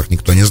разговорах,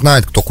 никто не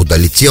знает, кто куда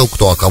летел,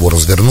 кто кого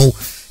развернул,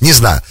 не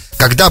знаю.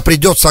 Когда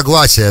придет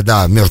согласие,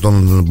 да, между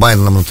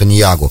Байденом и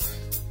Нетаньяху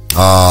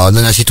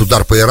наносить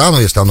удар по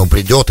Ирану, если оно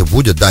придет и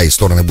будет, да, и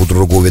стороны будут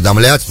друг друга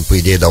уведомлять, по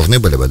идее, должны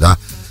были бы, да,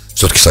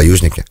 все-таки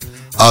союзники,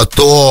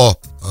 то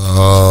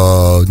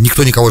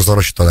никто никого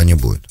разворачивать тогда не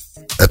будет.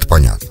 Это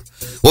понятно.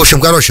 В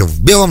общем,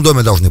 в Белом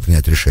доме должны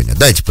принять решение.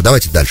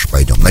 Давайте дальше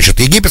пойдем. Значит,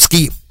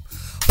 египетский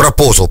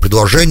пропозал,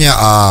 предложение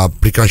о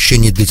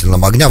прекращении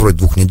длительного огня, вроде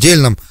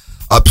двухнедельном,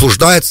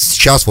 обсуждается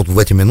сейчас, вот в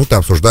эти минуты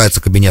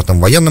обсуждается кабинетом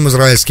военным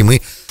израильским,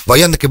 и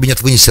военный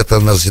кабинет вынесет это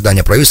на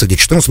заседание правительства, где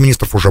 14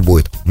 министров уже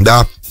будет,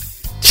 да.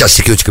 Сейчас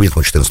security кабинет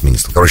 14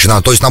 министров.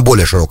 То есть на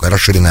более широкое,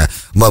 расширенное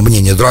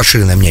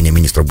мнение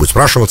министров будет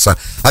спрашиваться.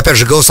 Опять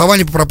же,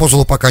 голосования по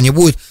пропозалу пока не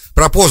будет.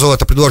 Пропозал,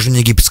 это предложение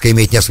египетское,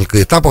 имеет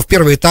несколько этапов.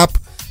 Первый этап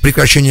 —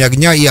 прекращение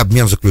огня и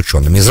обмен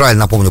заключенными. Израиль,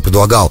 напомню,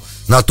 предлагал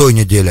на той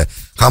неделе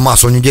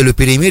Хамасу неделю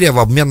перемирия в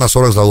обмен на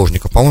 40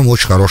 заложников. По-моему,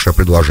 очень хорошее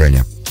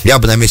предложение. Я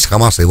бы на месте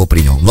Хамаса его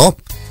принял. Но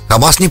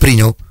Хамас не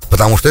принял,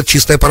 потому что это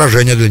чистое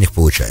поражение для них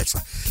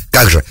получается.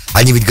 Как же?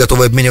 Они ведь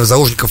готовы обменивать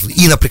заложников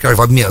и на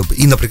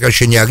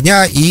прекращение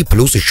огня, и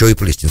плюс еще и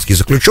палестинские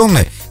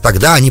заключенные.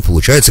 Тогда они,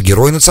 получаются,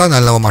 герои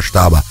национального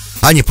масштаба,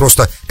 а не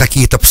просто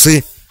какие-то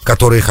псы,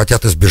 которые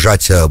хотят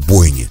избежать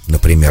бойни,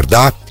 например,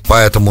 да?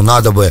 Поэтому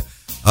надо бы...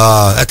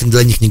 это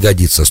для них не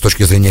годится с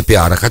точки зрения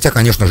пиара. Хотя,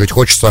 конечно, жить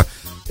хочется,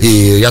 и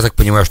я так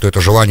понимаю, что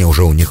это желание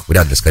уже у них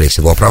вряд ли, скорее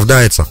всего,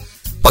 оправдается.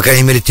 По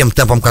крайней мере, тем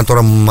темпом,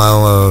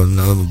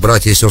 которым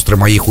братья и сестры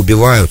моих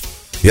убивают,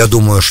 я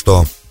думаю,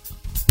 что...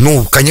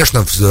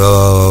 конечно,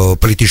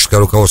 политическое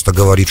руководство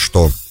говорит,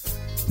 что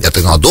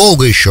это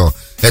надолго еще,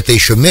 это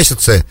еще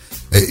месяцы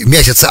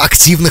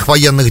активных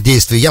военных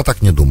действий. Я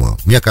так не думаю.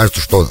 Мне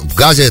кажется, что в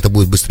Газе это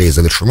будет быстрее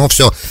завершено.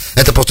 Все,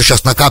 это просто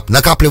сейчас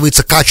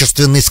накапливается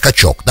качественный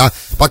скачок, да.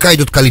 Пока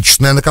идет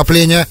количественное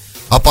накопление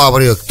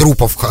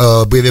трупов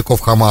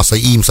боевиков Хамаса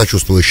и им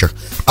сочувствующих,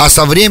 а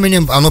со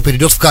временем оно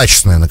перейдет в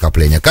качественное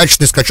накопление.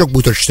 Качественный скачок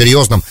будет очень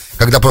серьезным,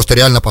 когда просто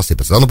реально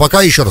посыпется. Но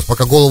пока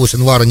голову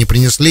Синвара не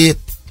принесли,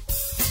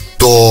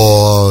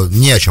 то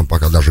не о чем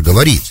пока даже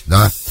говорить,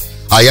 да.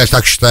 А я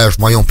так считаю, что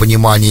в моем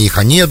понимании и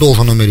Хане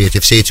должен умереть, и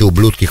все эти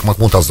ублюдки, их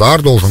Махмуд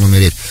Азар должен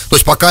умереть. То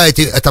есть пока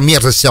эта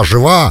мерзость вся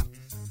жива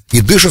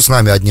и дышит с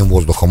нами одним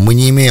воздухом, мы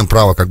не имеем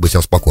права как бы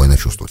себя спокойно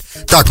чувствовать.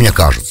 Так мне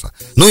кажется.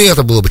 И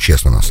это было бы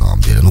честно на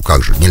самом деле.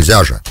 Как же,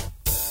 нельзя же.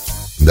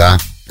 Да.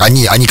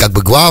 Они как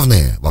бы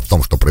главные в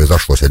том, что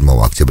произошло 7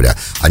 октября.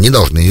 Они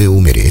должны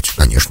умереть,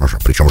 конечно же.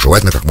 Причем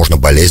желательно как можно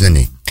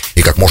болезненней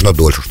и как можно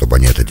дольше, чтобы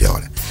они это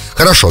делали.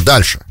 Хорошо,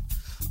 дальше.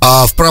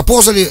 В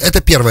пропозале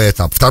это первый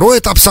этап. Второй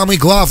этап, самый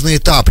главный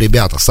этап,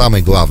 ребята,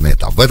 самый главный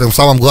этап. В этом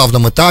самом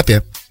главном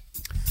этапе,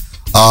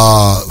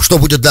 что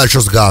будет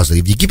дальше с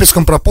Газой. В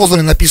египетском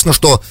пропозале написано,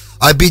 что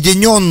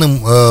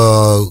объединенным,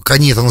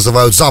 они это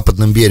называют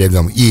западным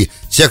берегом, и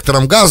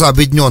сектором Газа,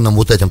 объединенным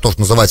вот этим, то,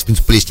 что называется, в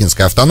принципе,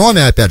 палестинская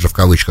автономия, опять же, в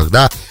кавычках,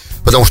 да,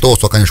 потому что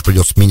Осло, конечно,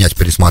 придется менять,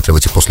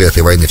 пересматривать, и после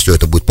этой войны все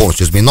это будет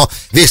полностью изменено.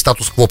 Весь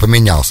статус-кво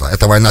поменялся.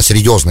 Эта война —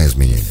 серьезное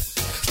изменение.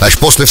 Значит,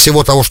 после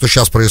всего того, что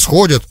сейчас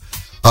происходит,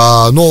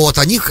 но вот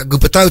они как бы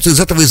пытаются из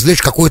этого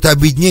извлечь какое-то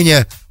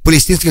объединение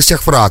палестинских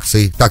всех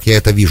фракций. Так я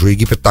это вижу,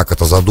 Египет так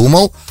это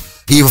задумал.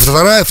 И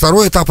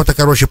второй этап, это,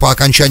 по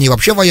окончании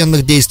вообще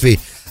военных действий,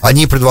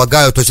 они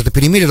предлагают, то есть это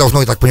перемирие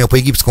должно, я так понимаю, по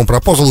египетскому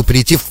пропозалу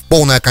перейти в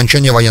полное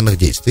окончание военных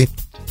действий.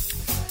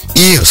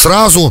 И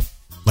сразу,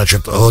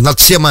 значит,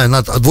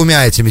 над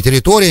двумя этими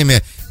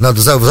территориями, над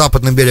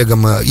западным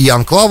берегом и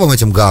анклавом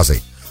этим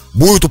Газой,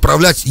 будет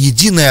управлять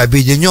единое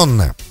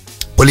объединенное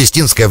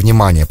палестинское,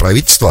 внимание,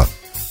 правительство,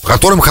 в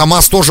котором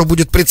Хамас тоже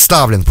будет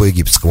представлен по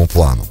египетскому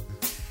плану.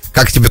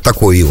 Как тебе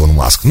такой, Илон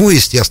Маск?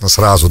 Естественно,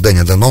 сразу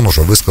Дэнни Денон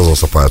уже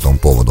высказался по этому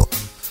поводу.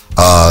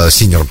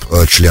 Синьор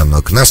член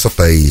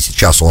Кнессета, и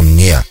сейчас он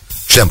не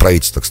член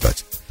правительства,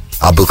 кстати,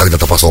 а был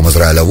когда-то послом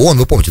Израиля в ООН.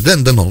 Вы помните,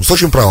 Дэнни Денон с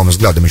очень правыми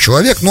взглядами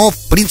человек, но,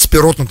 в принципе,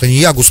 род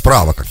Нетаньягу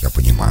справа, как я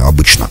понимаю,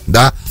 обычно,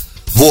 да?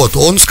 Вот,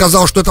 он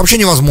сказал, что это вообще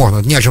невозможно,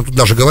 не о чем тут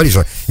даже говорить,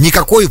 что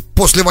никакой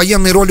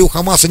послевоенной роли у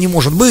Хамаса не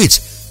может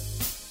быть.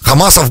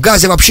 Хамаса в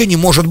Газе вообще не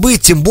может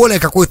быть, тем более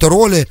какой-то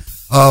роли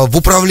в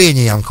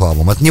управлении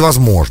анклавом. Это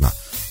невозможно.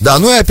 Да,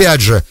 и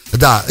опять же,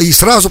 да, и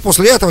сразу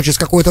после этого, через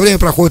какое-то время,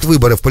 проходят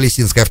выборы в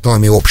палестинской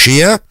автономии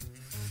общие,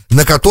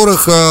 на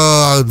которых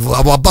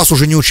Аббас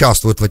уже не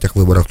участвует в этих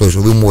выборах. То есть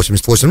ему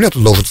 88 лет,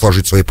 он должен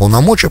сложить свои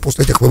полномочия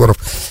после этих выборов.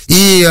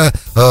 И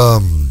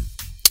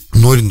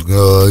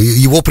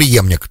его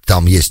преемник,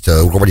 там есть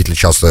руководитель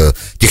сейчас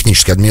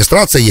технической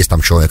администрации, есть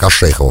там человек,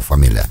 Ашейхова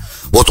фамилия.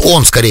 Вот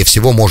он, скорее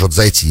всего, может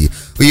зайти.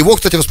 Его,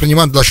 кстати,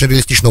 воспринимают достаточно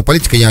реалистичного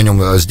политика, я о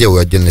нем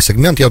сделаю отдельный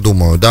сегмент, я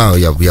думаю, да,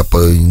 я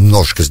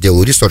немножечко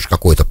сделаю ресерч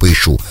какой-то,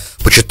 поищу,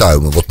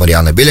 почитаю. Вот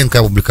Марианна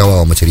Беленькая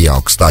опубликовала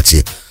материал,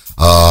 кстати,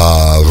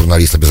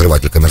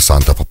 журналист-обозреватель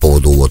 «Коммерсанта» по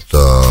поводу вот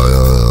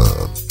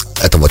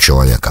этого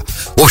человека.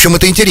 В общем,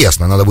 это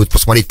интересно, надо будет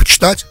посмотреть,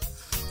 почитать.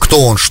 Кто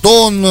он,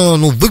 что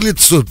он, выглядит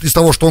из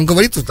того, что он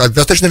говорит,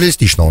 достаточно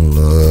реалистично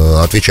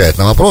он отвечает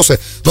на вопросы.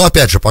 Но,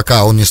 опять же,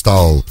 пока он не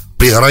стал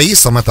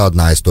раисом, это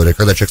одна история.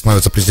 Когда человек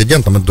становится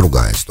президентом, это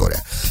другая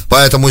история.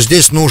 Поэтому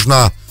здесь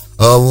надо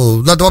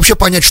вообще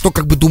понять, что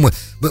как бы думает.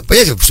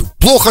 Понимаете,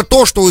 плохо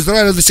то, что у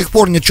Израиля до сих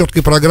пор нет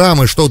четкой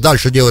программы, что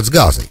дальше делать с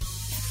Газой.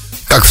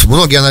 Как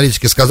многие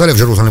аналитики сказали, в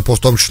Jerusalem Post,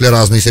 в том числе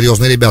разные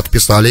серьезные ребята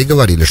писали и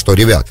говорили, что,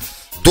 ребят,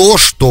 То,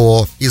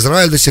 что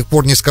Израиль до сих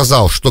пор не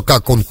сказал, что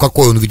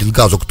какой он видит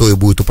газу, кто и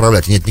будет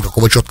управлять, и нет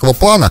никакого четкого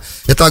плана,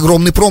 это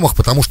огромный промах,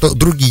 потому что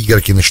другие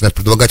игроки начинают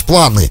предлагать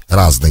планы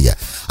разные.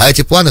 А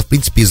эти планы, в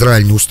принципе,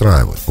 Израиль не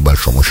устраивает, по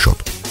большому счету.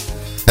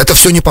 Это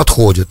все не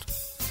подходит.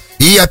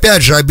 И,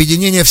 опять же,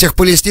 объединение всех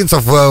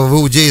палестинцев в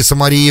Иудее,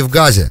 Самарии и в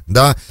Газе,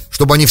 да,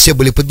 чтобы они все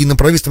были под единым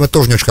правительством, это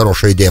тоже не очень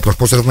хорошая идея, потому что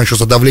после этого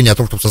начнется давление о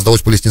том, чтобы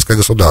создалось палестинское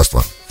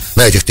государство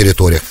на этих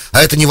территориях.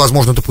 А это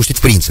невозможно допустить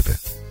в принципе,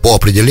 по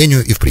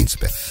определению и в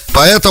принципе.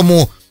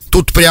 Поэтому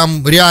тут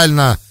прям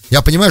реально,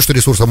 я понимаю, что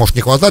ресурсов может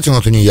не хватать у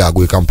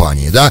Нетаньяху и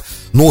компании, да,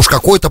 но уж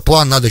какой-то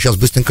план надо сейчас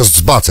быстренько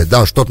сбацать,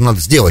 да, что-то надо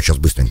сделать сейчас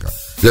быстренько.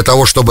 Для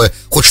того, чтобы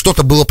хоть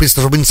что-то было,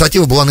 чтобы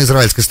инициатива была на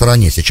израильской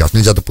стороне сейчас.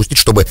 Нельзя допустить,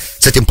 чтобы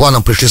с этим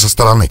планом пришли со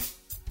стороны.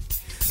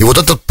 И вот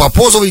этот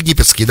Попозов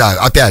египетский, да,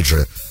 опять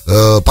же,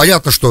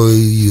 понятно, что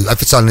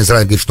официально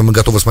Израиль говорит, что мы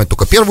готовы смотреть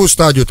только первую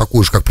стадию,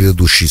 такую же, как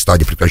предыдущие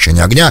стадии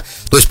прекращения огня.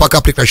 То есть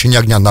пока прекращение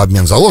огня на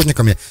обмен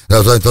заложниками,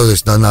 то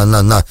есть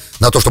на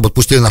то, чтобы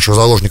отпустили наших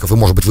заложников и,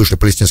 может быть, вышли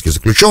палестинские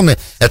заключенные,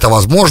 это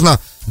возможно.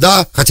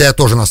 Да, хотя я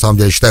тоже на самом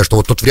деле считаю, что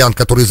вот тот вариант,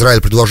 который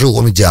Израиль предложил,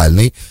 он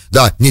идеальный.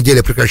 Да,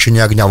 неделя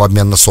прекращения огня в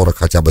обмен на 40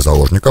 хотя бы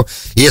заложников.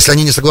 И если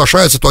они не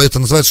соглашаются, то это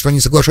называется, что они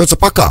соглашаются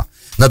пока.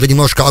 Надо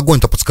немножко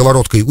огонь-то под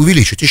сковородкой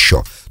увеличить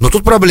еще. Но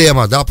тут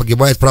проблема, да,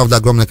 погибает, правда,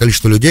 огромное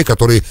количество людей,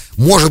 которые,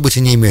 может быть, и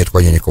не имеют к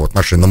войне никакого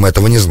отношения, но мы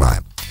этого не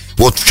знаем.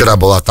 Вот вчера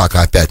была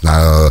атака опять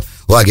на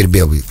лагерь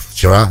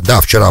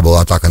вчера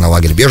была атака на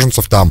лагерь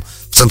беженцев там,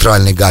 в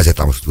центральной Газе,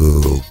 там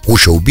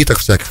куча убитых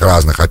всяких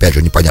разных, опять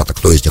же, непонятно,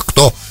 кто из них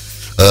кто.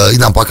 И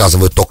нам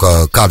показывают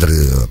только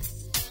кадры,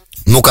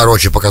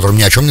 по которым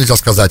ни о чем нельзя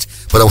сказать,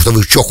 потому что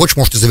вы что хочешь,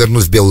 можете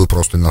завернуть в белую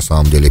простынь на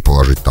самом деле и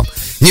положить там.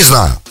 Не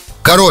знаю.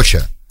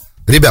 Короче,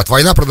 ребят,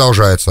 война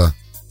продолжается.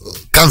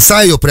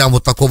 Конца ее прям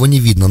вот такого не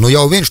видно, но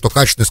я уверен, что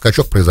качественный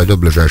скачок произойдет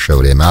в ближайшее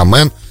время.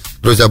 Амен.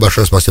 Друзья,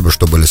 большое спасибо,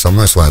 что были со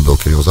мной. С вами был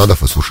Кирилл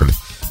Задов. Вы слушали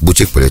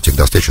Бутик Политик.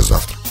 До встречи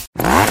завтра.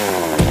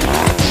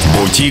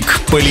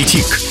 Бутик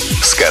Политик.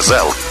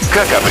 Сказал,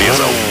 как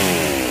обрезал.